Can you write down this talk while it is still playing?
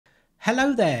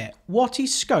Hello there, what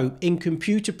is scope in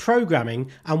computer programming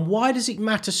and why does it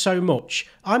matter so much?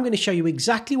 I'm going to show you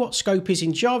exactly what scope is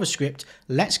in JavaScript.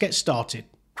 Let's get started.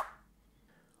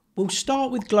 We'll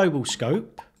start with global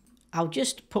scope. I'll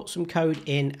just put some code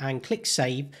in and click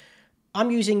save.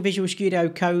 I'm using Visual Studio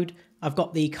Code. I've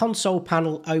got the console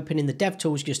panel open in the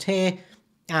DevTools just here,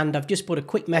 and I've just put a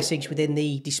quick message within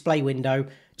the display window.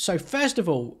 So first of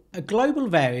all, a global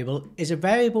variable is a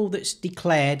variable that's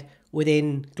declared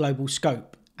within global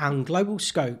scope, and global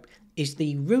scope is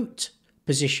the root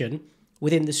position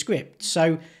within the script.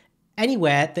 So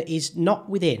anywhere that is not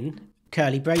within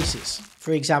curly braces.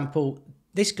 For example,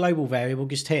 this global variable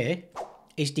just here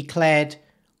is declared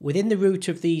within the root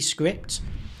of the script,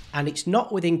 and it's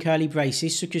not within curly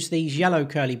braces, such as these yellow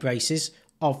curly braces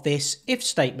of this if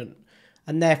statement,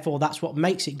 and therefore that's what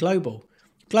makes it global.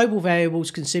 Global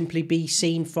variables can simply be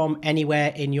seen from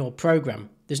anywhere in your program.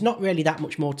 There's not really that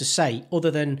much more to say, other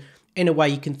than in a way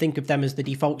you can think of them as the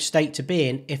default state to be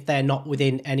in if they're not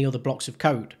within any other blocks of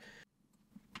code.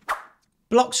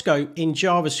 Block scope in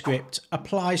JavaScript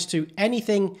applies to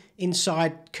anything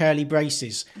inside curly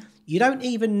braces. You don't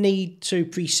even need to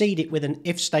precede it with an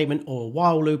if statement or a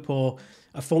while loop or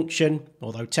a function,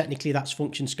 although technically that's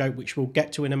function scope, which we'll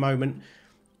get to in a moment.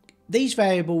 These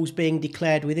variables being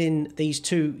declared within these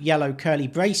two yellow curly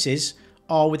braces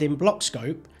are within block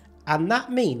scope, and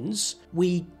that means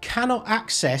we cannot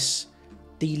access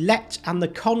the let and the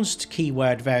const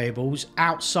keyword variables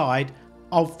outside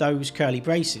of those curly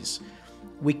braces.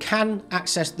 We can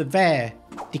access the var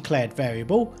declared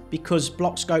variable because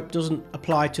block scope doesn't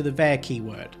apply to the var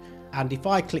keyword. And if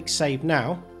I click save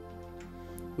now,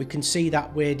 we can see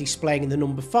that we're displaying the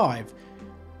number 5.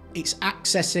 It's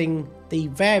accessing the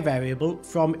var variable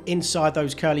from inside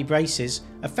those curly braces,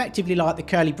 effectively like the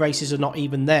curly braces are not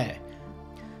even there.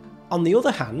 On the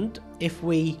other hand, if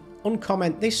we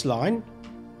uncomment this line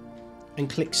and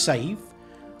click save,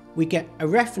 we get a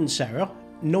reference error.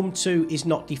 num2 is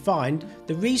not defined.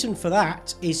 The reason for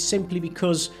that is simply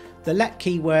because the let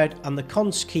keyword and the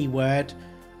const keyword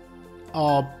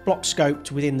are block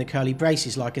scoped within the curly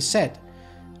braces, like I said.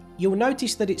 You'll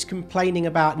notice that it's complaining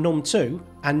about num2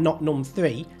 and not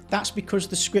num3. That's because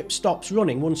the script stops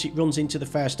running once it runs into the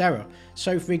first error.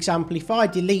 So for example, if I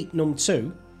delete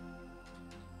num2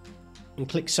 and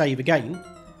click save again,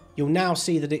 you'll now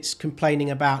see that it's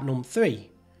complaining about num3.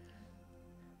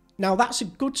 Now that's a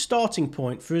good starting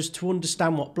point for us to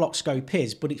understand what block scope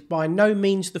is, but it's by no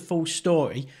means the full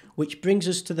story, which brings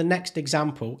us to the next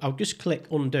example. I'll just click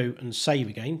undo and save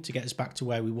again to get us back to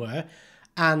where we were.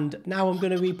 And now I'm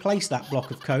going to replace that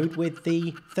block of code with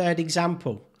the third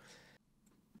example.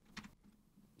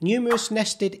 Numerous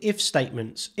nested if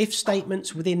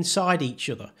statements within inside each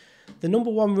other. The number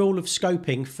one rule of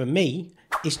scoping for me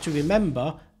is to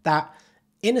remember that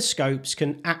inner scopes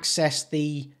can access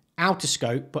the outer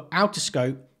scope, but outer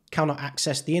scope cannot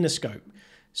access the inner scope.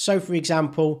 So for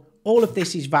example, all of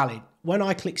this is valid. When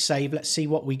I click save, let's see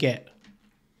what we get.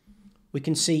 We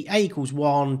can see A equals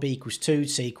 1, B equals 2,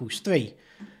 C equals 3.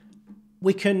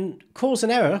 We can cause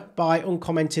an error by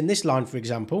uncommenting this line, for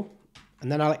example,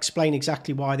 and then I'll explain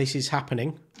exactly why this is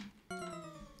happening.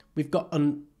 We've got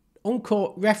an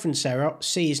uncaught reference error,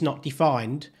 C is not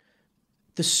defined.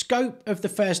 The scope of the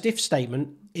first if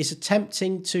statement is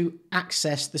attempting to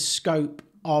access the scope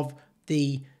of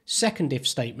the second if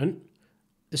statement.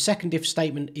 The second if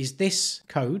statement is this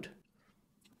code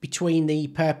between the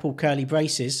purple curly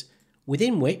braces,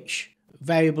 within which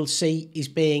variable C is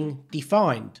being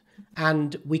defined.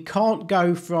 And we can't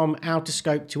go from outer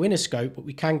scope to inner scope, but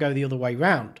we can go the other way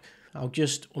round. I'll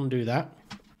just undo that.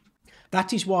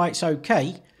 That is why it's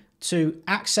okay to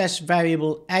access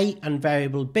variable A and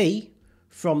variable B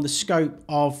from the scope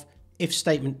of if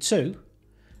statement 2,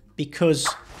 because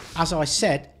as I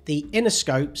said, the inner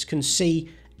scopes can see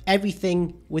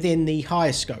everything within the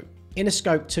higher scope. Inner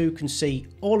scope 2 can see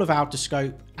all of outer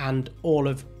scope and all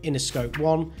of inner scope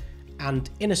 1, and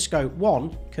inner scope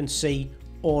 1 can see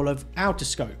all of outer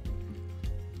scope.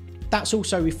 That's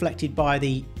also reflected by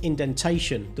the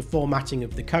indentation, the formatting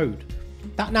of the code.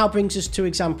 That now brings us to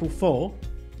example 4.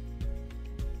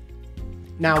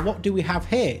 Now what do we have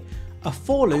here? A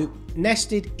for loop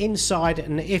nested inside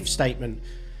an if statement.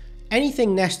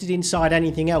 Anything nested inside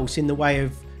anything else in the way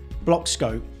of block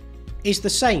scope is the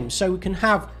same. So we can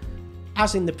have,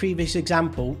 as in the previous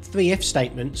example, 3 if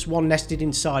statements, one nested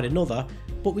inside another,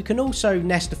 but we can also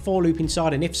nest a for loop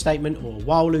inside an if statement, or a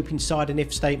while loop inside an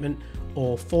if statement,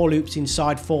 or for loops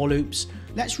inside for loops.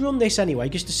 Let's run this anyway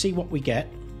just to see what we get.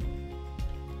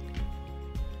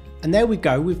 And there we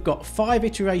go, we've got 5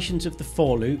 iterations of the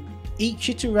for loop. Each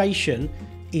iteration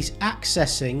is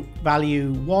accessing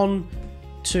value 1,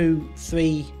 2,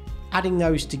 3, adding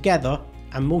those together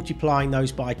and multiplying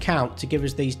those by count to give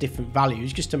us these different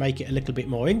values, just to make it a little bit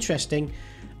more interesting.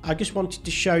 I just wanted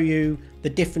to show you the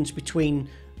difference between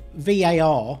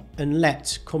VAR and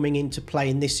let coming into play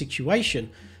in this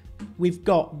situation. We've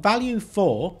got value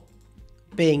 4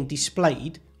 being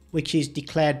displayed, which is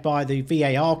declared by the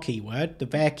VAR keyword, the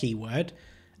var keyword,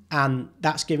 and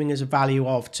that's giving us a value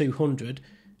of 200.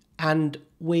 And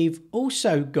we've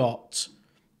also got,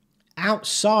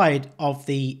 outside of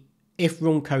the if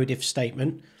run code if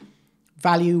statement,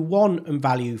 value 1 and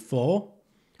value 4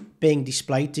 being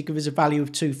displayed to give us a value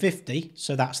of 250.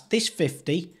 So that's this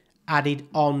 50 added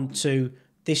on to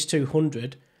this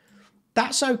 200.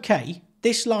 That's okay.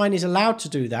 This line is allowed to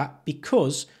do that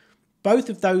because both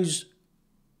of those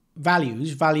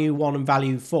values, value 1 and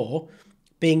value 4,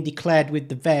 being declared with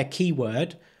the var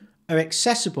keyword, are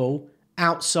accessible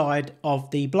outside of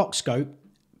the block scope,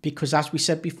 because as we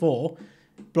said before,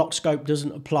 block scope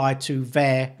doesn't apply to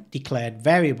var declared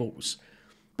variables.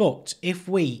 But if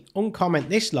we uncomment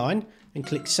this line and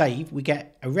click save, we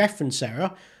get a reference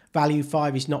error. Value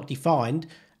 5 is not defined.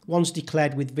 One's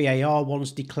declared with VAR,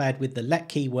 one's declared with the let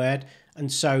keyword,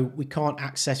 and so we can't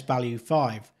access value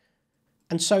 5.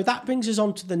 And so that brings us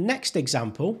on to the next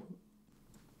example.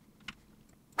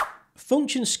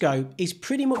 Function scope is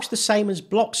pretty much the same as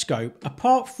block scope,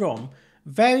 apart from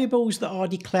variables that are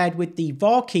declared with the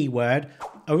var keyword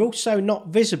are also not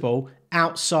visible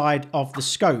outside of the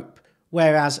scope,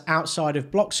 whereas outside of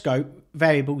block scope,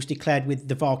 variables declared with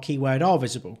the var keyword are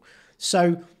visible.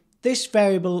 So this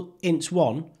variable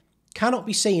int1 cannot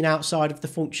be seen outside of the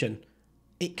function.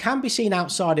 It can be seen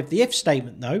outside of the if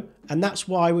statement though, and that's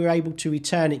why we're able to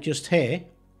return it just here.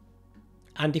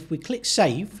 And if we click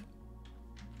save,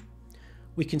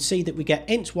 we can see that we get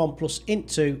int1 plus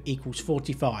int2 equals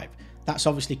 45. That's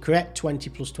obviously correct. 20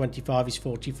 plus 25 is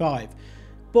 45.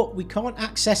 But we can't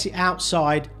access it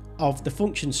outside of the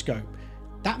function scope.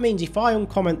 That means if I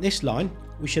uncomment this line,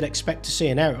 we should expect to see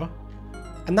an error.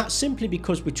 And that's simply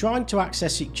because we're trying to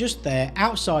access it just there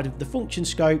outside of the function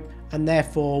scope, and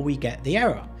therefore we get the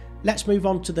error. Let's move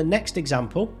on to the next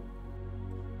example.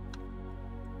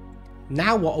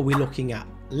 Now what are we looking at?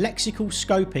 Lexical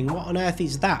scoping, what on earth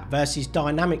is that versus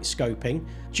dynamic scoping?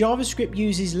 JavaScript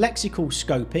uses lexical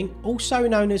scoping, also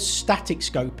known as static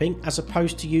scoping, as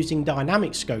opposed to using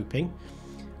dynamic scoping.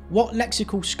 What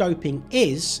lexical scoping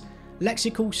is,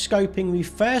 lexical scoping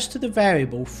refers to the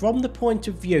variable from the point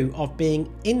of view of being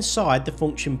inside the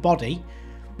function body,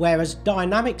 whereas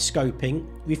dynamic scoping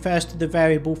refers to the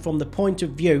variable from the point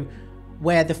of view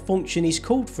where the function is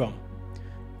called from.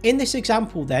 In this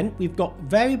example then, we've got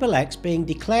variable x being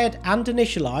declared and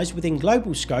initialized within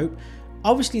global scope.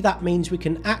 Obviously that means we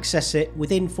can access it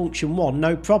within function 1,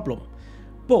 no problem.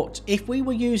 But if we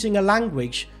were using a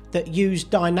language that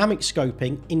used dynamic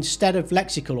scoping instead of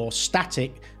lexical or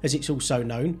static as it's also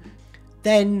known,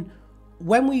 then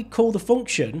when we call the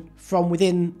function from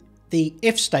within the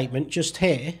if statement just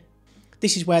here,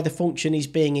 this is where the function is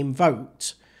being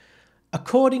invoked.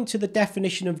 According to the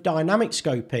definition of dynamic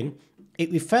scoping,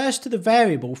 it refers to the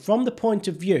variable from the point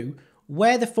of view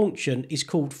where the function is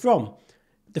called from.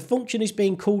 The function is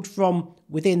being called from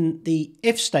within the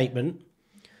if statement.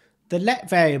 The let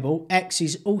variable x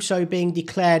is also being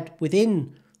declared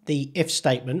within the if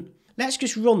statement. Let's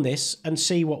just run this and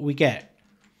see what we get.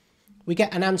 We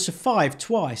get an answer 5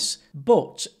 twice,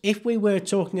 but if we were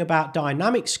talking about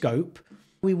dynamic scope,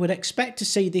 we would expect to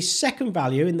see this second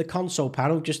value in the console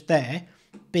panel just there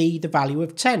be the value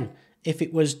of 10 if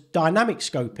it was dynamic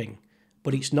scoping,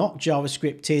 but it's not.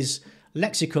 JavaScript is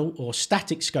lexical or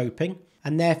static scoping,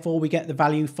 and therefore we get the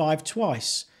value 5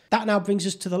 twice. That now brings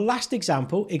us to the last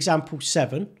example, example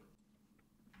 7.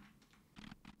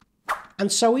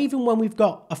 And so even when we've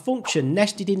got a function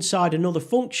nested inside another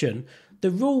function,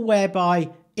 the rule whereby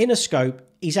inner scope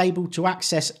is able to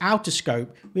access outer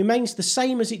scope remains the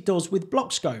same as it does with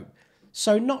block scope.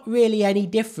 So not really any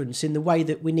difference in the way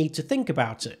that we need to think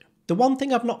about it. The one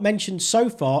thing I've not mentioned so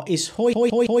far is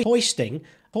hoisting.